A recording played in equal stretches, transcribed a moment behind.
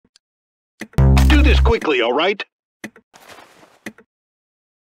Do this quickly, all right?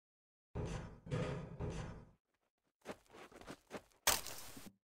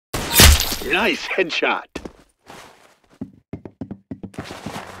 Nice headshot.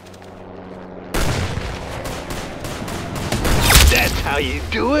 That's how you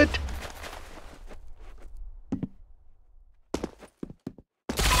do it.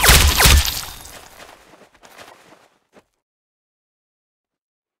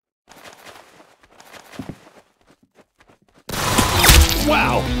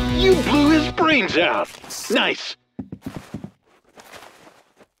 Wow, you blew his brains out. Nice.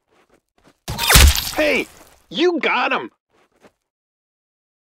 Hey, you got him.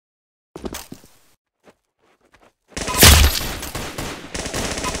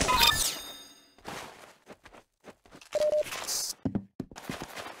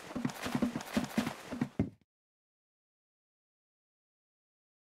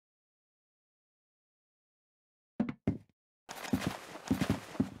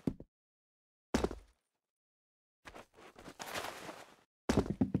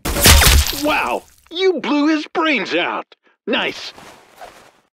 Wow, you blew his brains out. Nice.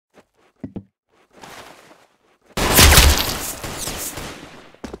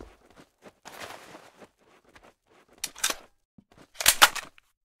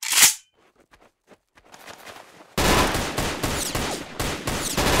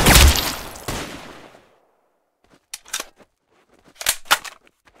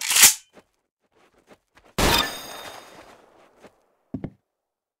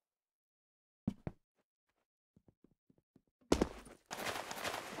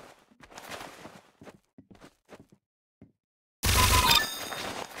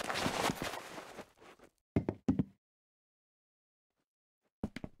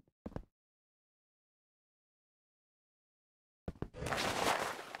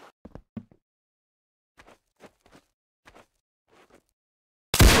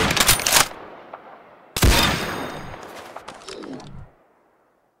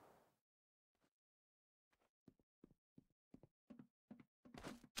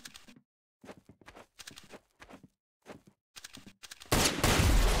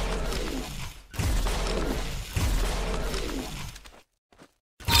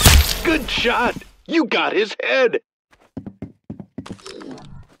 Good shot. You got his head.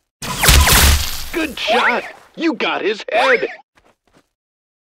 Good shot. You got his head.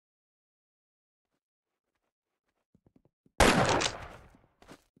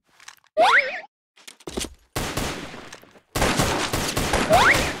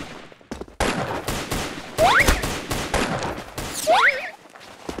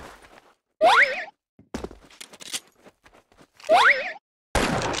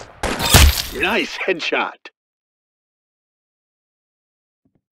 Nice headshot.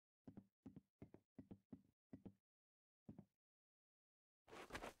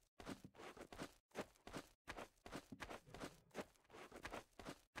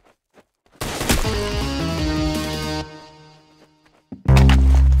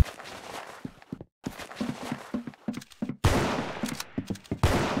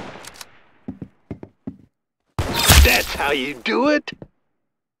 That's how you do it.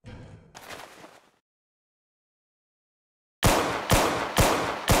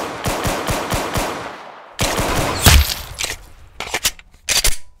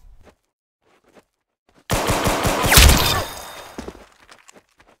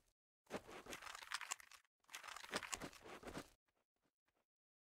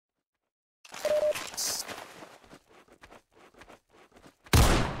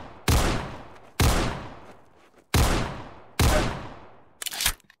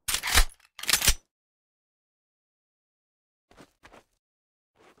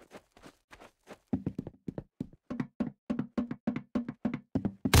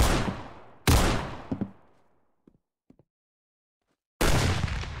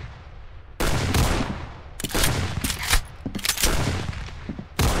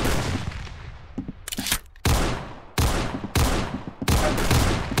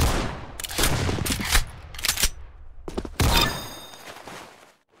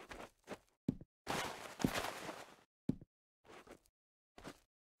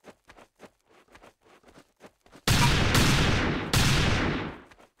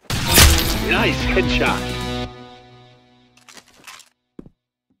 Nice headshot.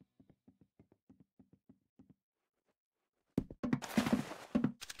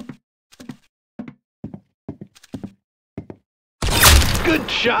 Good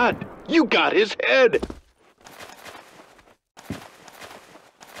shot. You got his head.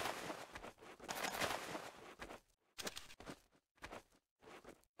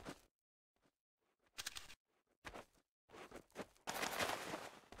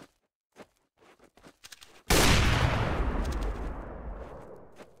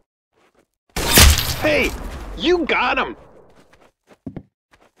 Hey, you got him!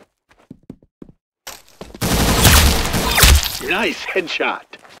 Nice headshot.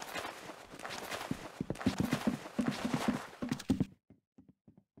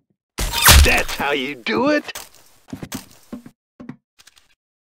 That's how you do it.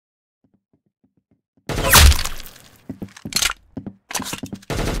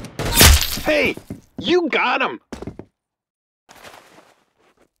 Hey, you got him.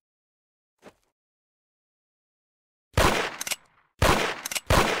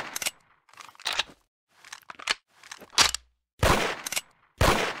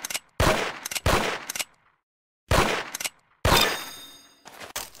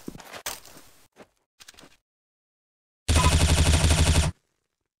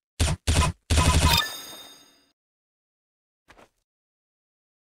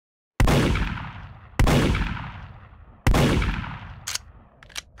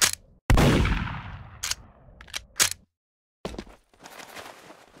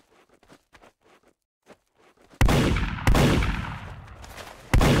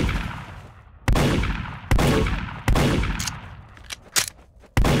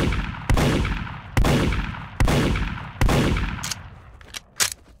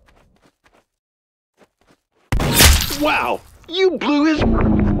 Wow, you blew his...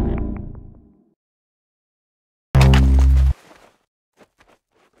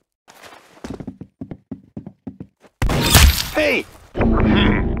 Hey!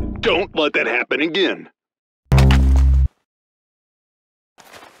 Don't let that happen again.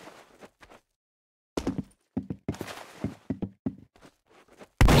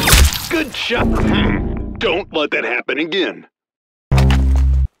 Good shot. Don't let that happen again.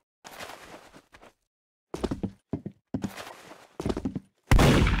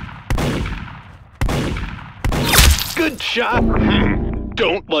 Good shot.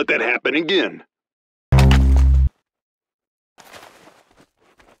 Don't let that happen again.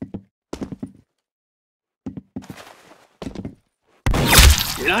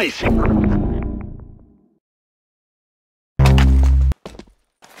 Nice.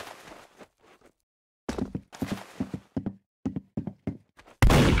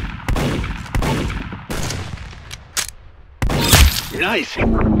 Nice.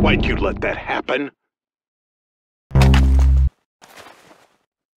 Why'd you let that happen?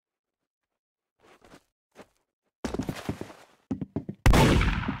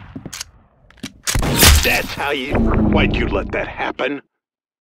 That's how you... Why'd you let that happen?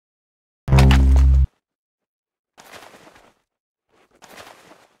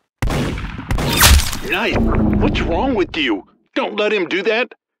 Nice. What's wrong with you? Don't let him do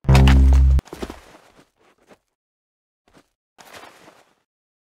that.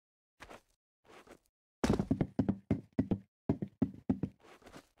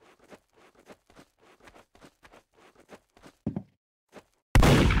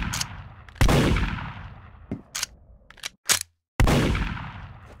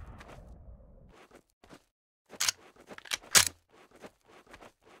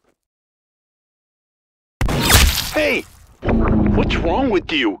 Hey! What's wrong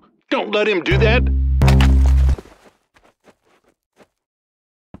with you? Don't let him do that.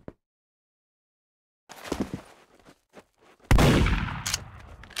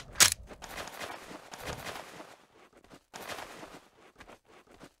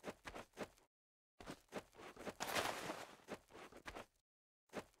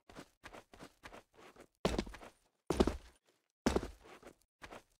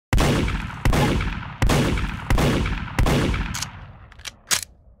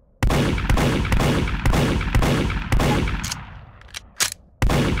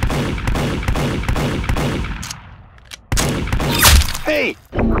 Hey!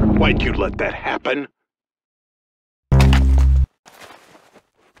 Why'd you let that happen?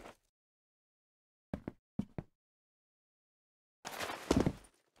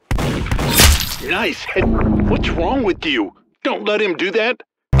 Nice hit. What's wrong with you? Don't let him do that.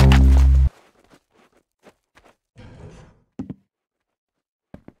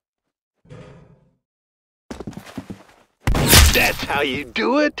 That's how you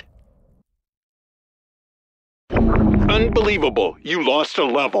do it? Unbelievable. You lost a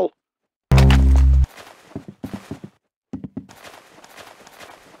level.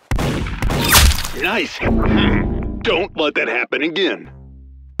 Nice. Don't let that happen again.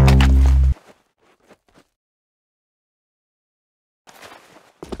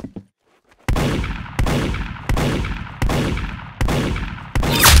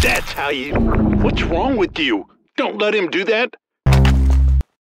 That's how you... What's wrong with you? Don't let him do that.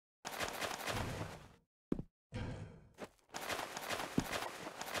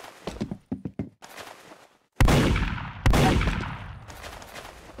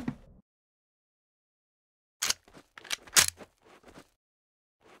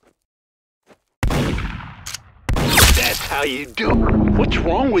 how you do. What's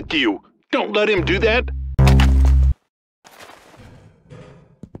wrong with you? Don't let him do that.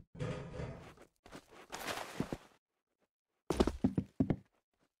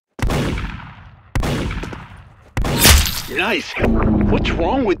 Nice. What's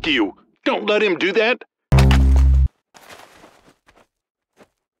wrong with you? Don't let him do that.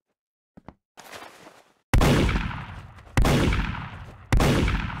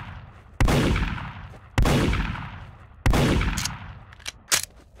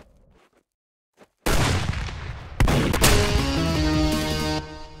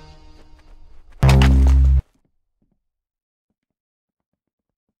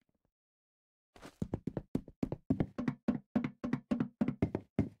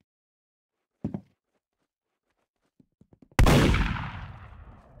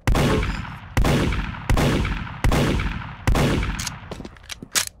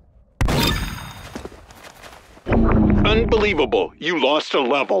 Unbelievable. You lost a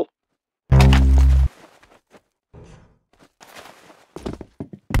level.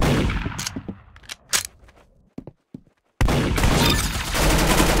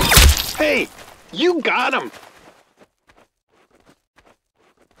 Hey, you got him.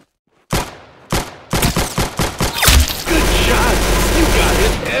 Good shot. You got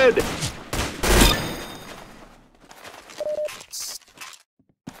his head.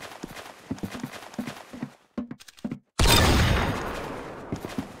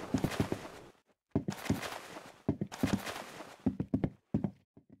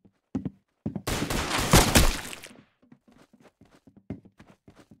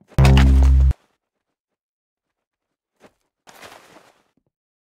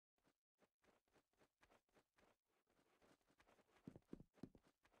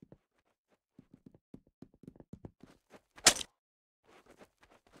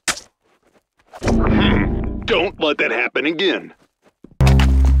 Don't let that happen again.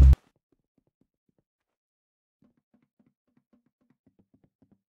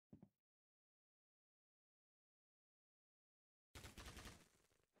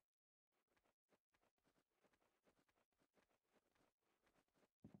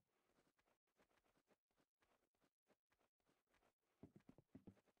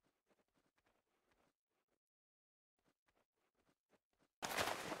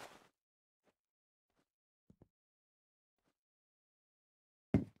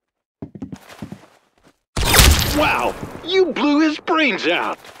 Wow, you blew his brains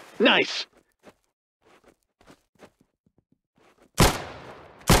out. Nice.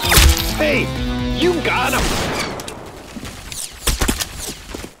 Hey, you got him.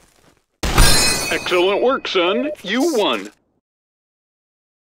 Excellent work, son. You won.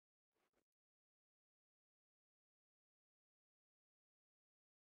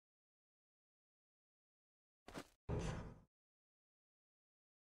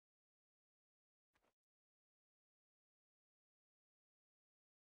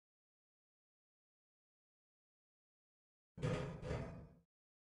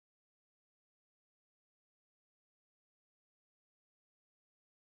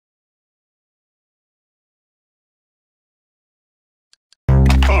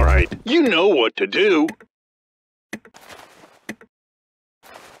 All right, you know what to do.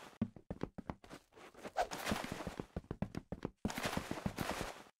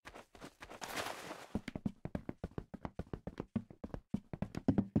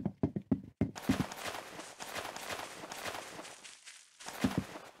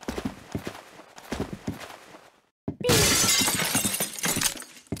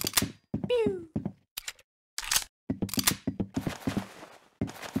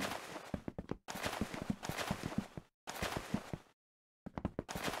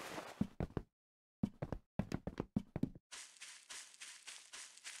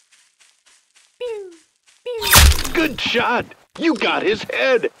 Good shot. You got his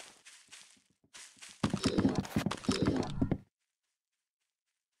head.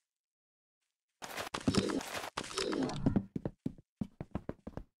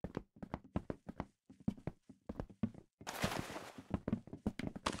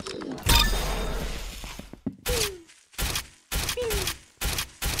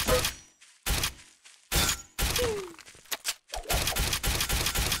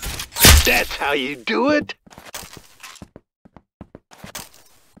 That's how you do it.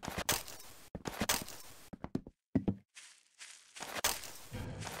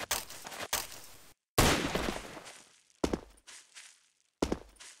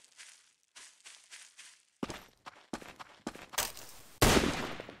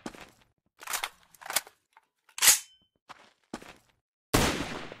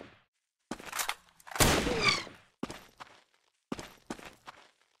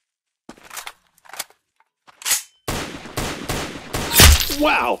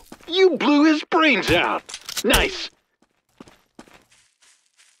 Wow, you blew his brains out. Nice.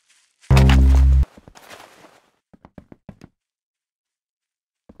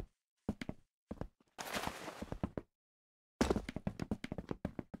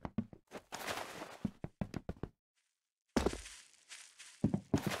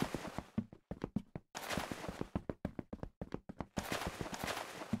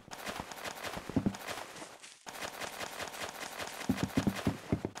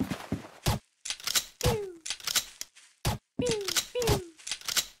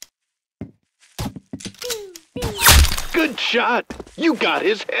 Good shot. You got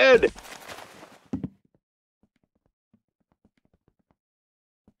his head.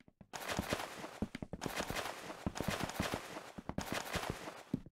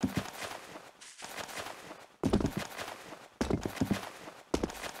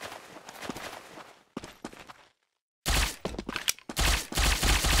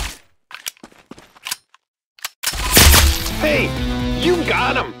 Hey, you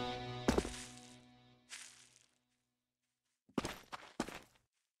got him.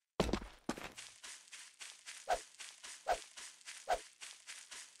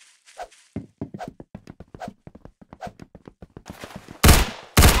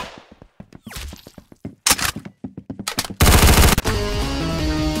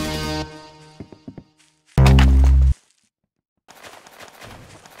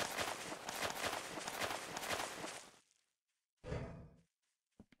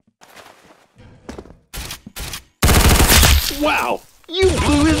 Wow, you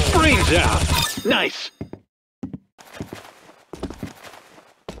blew his brains out. Nice.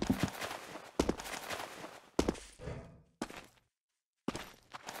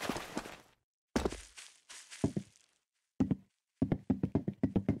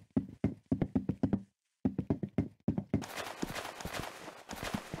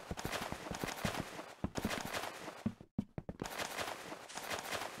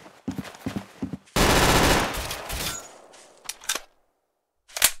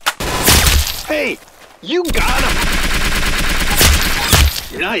 Hey, you got him!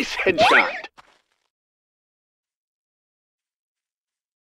 Nice headshot.